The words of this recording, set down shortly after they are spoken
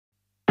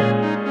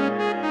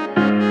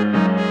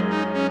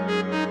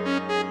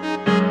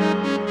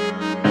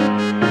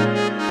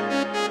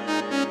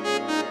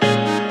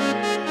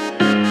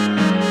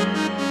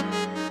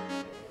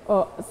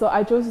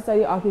I chose to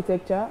study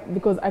architecture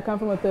because I come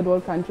from a third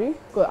world country.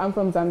 I'm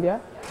from Zambia,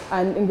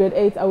 and in grade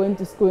 8 I went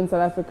to school in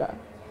South Africa.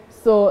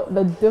 So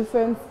the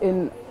difference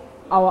in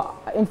our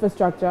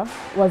infrastructure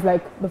was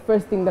like the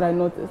first thing that I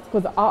noticed,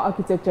 because our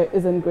architecture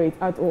isn't great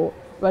at all,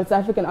 but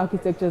South African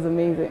architecture is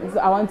amazing. So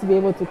I want to be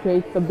able to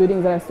create the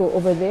buildings that I saw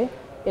over there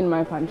in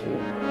my country.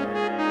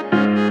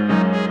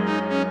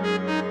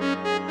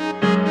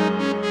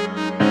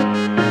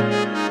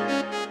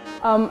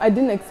 I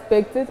didn't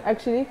expect it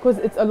actually, because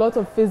it's a lot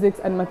of physics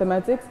and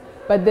mathematics,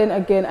 but then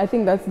again I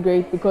think that's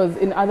great because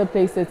in other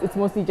places it's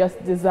mostly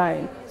just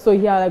design. So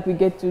here like we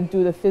get to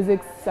do the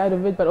physics side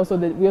of it, but also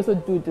we also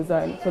do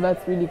design, so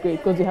that's really great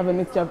because we have a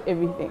mixture of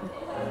everything.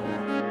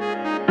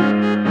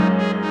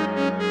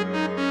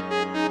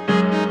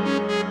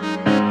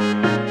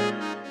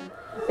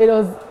 It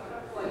was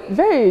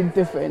very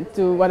different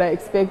to what I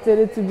expected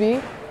it to be.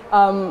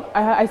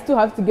 I still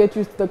have to get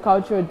used to the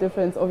cultural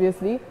difference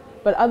obviously,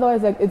 but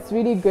otherwise like it's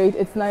really great.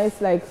 It's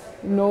nice like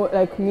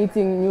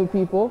meeting new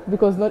people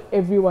because not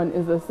everyone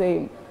is the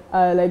same.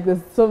 Like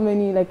there's so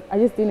many, like I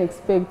just didn't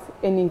expect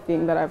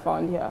anything that I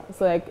found here.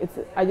 So like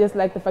I just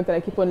like the fact that I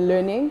keep on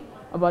learning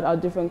about our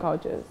different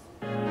cultures.